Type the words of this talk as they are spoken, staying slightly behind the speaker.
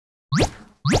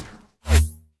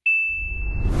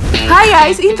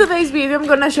guys, in today's video I'm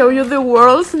gonna show you the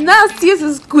world's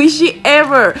nastiest squishy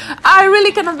ever. I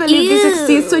really cannot believe this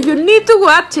exists, so you need to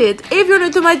watch it. If you're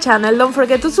new to my channel, don't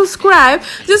forget to subscribe.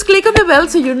 Just click on the bell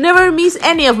so you never miss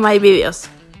any of my videos.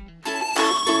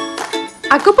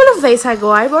 A couple of days ago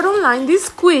I bought online this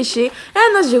squishy,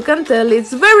 and as you can tell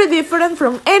it's very different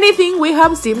from anything we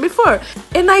have seen before.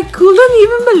 And I couldn't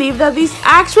even believe that this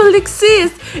actually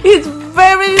exists. It's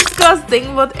very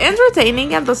disgusting but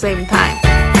entertaining at the same time.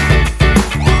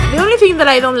 The only thing that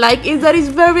I don't like is that it's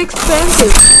very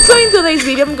expensive. So in today's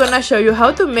video I'm gonna show you how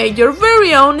to make your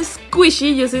very own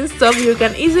squishy using stuff you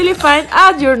can easily find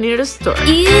at your nearest store.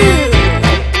 Ew.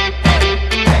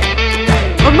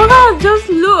 Oh my god, just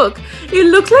look! It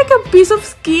looks like a piece of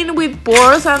skin with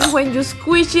pores, and when you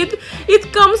squish it,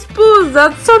 it comes pus.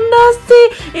 That's so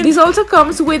nasty! And this also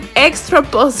comes with extra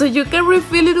pus, so you can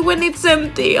refill it when it's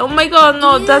empty. Oh my god,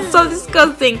 no, that's so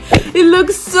disgusting. It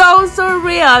looks so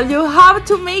real. You have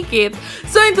to make it.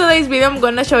 So in today's video, I'm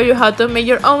gonna show you how to make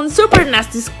your own super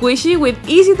nasty squishy with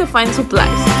easy to find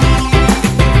supplies.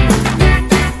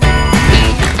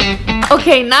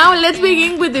 Okay, now let's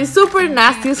begin with the super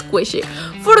nasty squishy.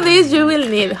 For this you will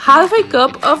need half a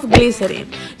cup of glycerin.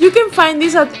 You can find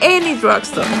this at any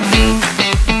drugstore.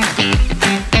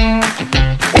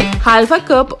 Half a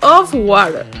cup of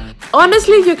water.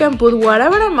 Honestly, you can put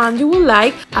whatever amount you would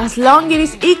like as long as it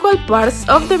is equal parts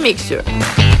of the mixture.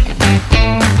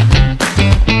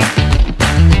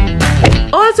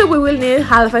 Also, we will need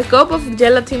half a cup of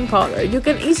gelatin powder. You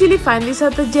can easily find this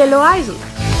at the Jello aisle.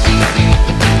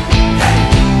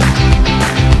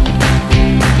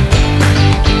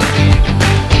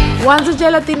 Once the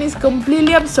gelatin is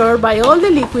completely absorbed by all the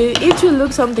liquid, it should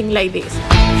look something like this.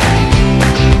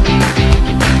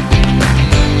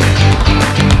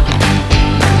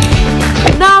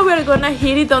 Now we are gonna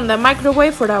heat it on the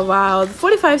microwave for about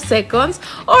 45 seconds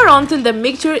or until the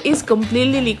mixture is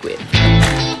completely liquid.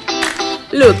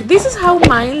 Look, this is how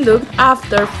mine looked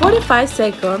after 45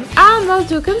 seconds, and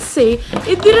as you can see,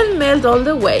 it didn't melt all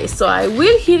the way, so I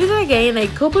will heat it again a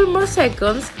couple more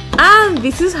seconds, and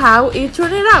this is how it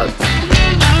turned out.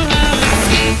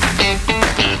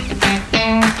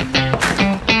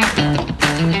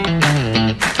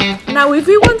 Now if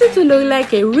we want it to look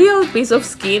like a real piece of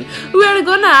skin, we are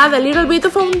gonna add a little bit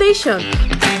of foundation.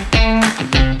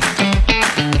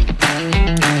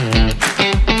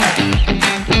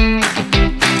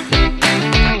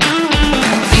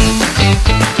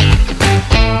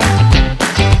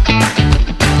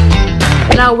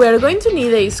 Now we are going to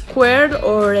need a square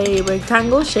or a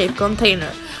rectangle shaped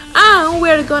container, and we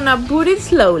are gonna put it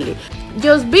slowly.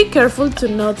 Just be careful to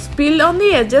not spill on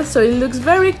the edges so it looks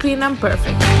very clean and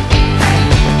perfect.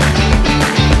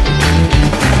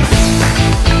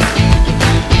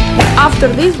 After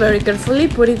this, very carefully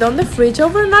put it on the fridge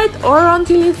overnight or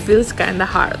until it feels kinda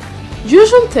hard. You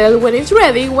should tell when it's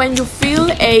ready when you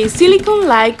feel a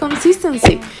silicone-like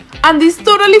consistency, and this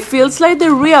totally feels like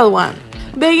the real one.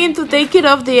 Begin to take it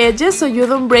off the edges so you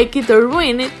don't break it or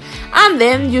ruin it, and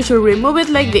then you should remove it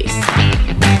like this.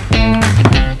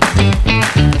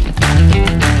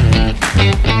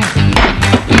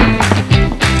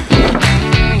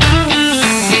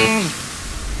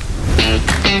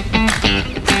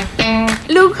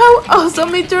 Look how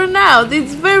awesome it turned out!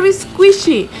 It's very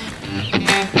squishy!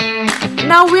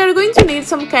 Now we are going to need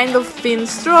some kind of thin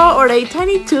straw or a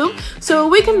tiny tube so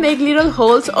we can make little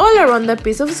holes all around the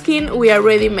piece of skin we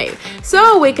already made,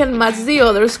 so we can match the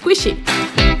other squishy.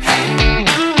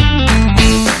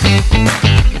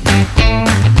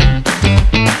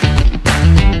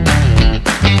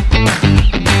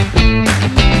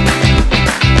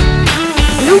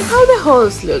 Look how the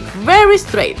holes look, very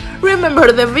straight.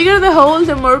 Remember, the bigger the hole,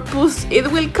 the more pus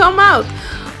it will come out.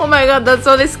 Oh my god, that's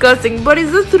so disgusting, but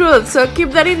it's the truth, so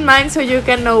keep that in mind so you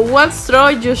can know what straw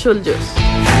you should use.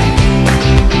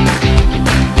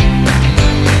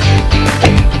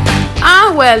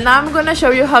 Well, now I'm gonna show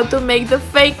you how to make the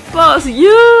fake pus. We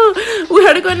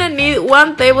are gonna need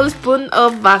 1 tablespoon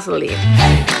of Vaseline.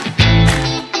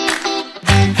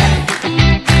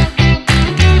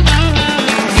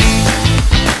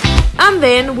 And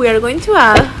then we are going to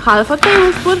add half a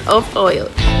tablespoon of oil.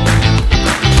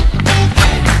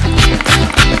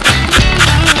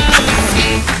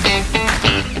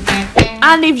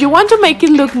 And if you want to make it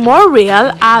look more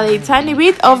real, add a tiny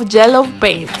bit of Jello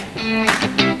paint.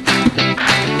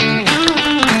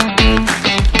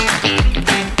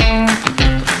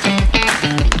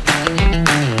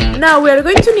 Now we are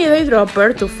going to need a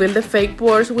dropper to fill the fake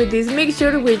pores with this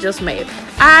mixture we just made.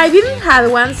 I didn't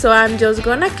have one, so I'm just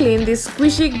gonna clean this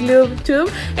squishy glue tube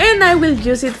and I will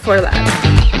use it for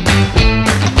that.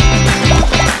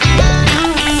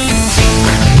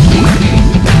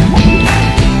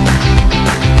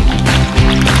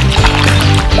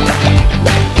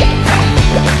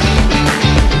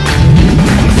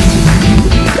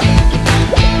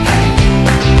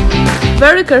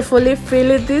 very carefully fill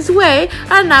it this way,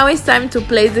 and now it's time to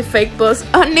place the fake balls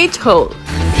on each hole.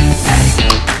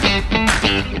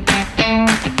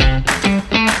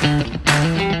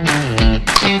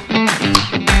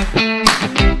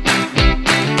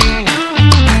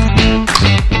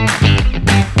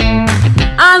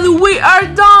 And we are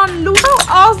done! Look how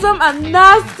awesome and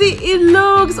nasty it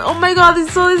looks! Oh my god,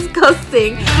 it's so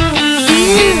disgusting!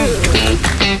 Ew.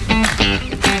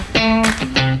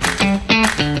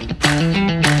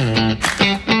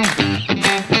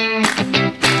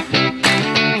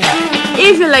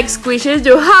 If you like squishes,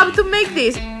 you have to make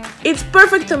this! It's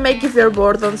perfect to make if you're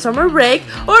bored on summer break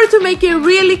or to make a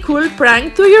really cool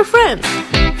prank to your friends.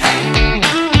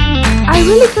 I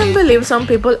really can't believe some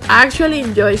people actually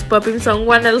enjoy popping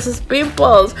someone else's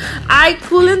pimples. I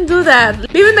couldn't do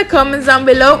that. Leave in the comments down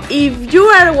below if you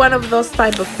are one of those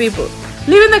type of people.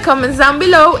 Leave in the comments down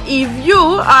below if you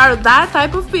are that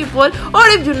type of people or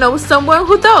if you know someone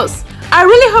who does. I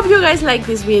really hope you guys like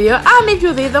this video, and if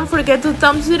you did, don't forget to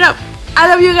thumbs it up. I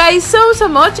love you guys so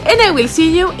much, and I will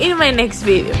see you in my next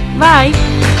video.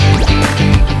 Bye!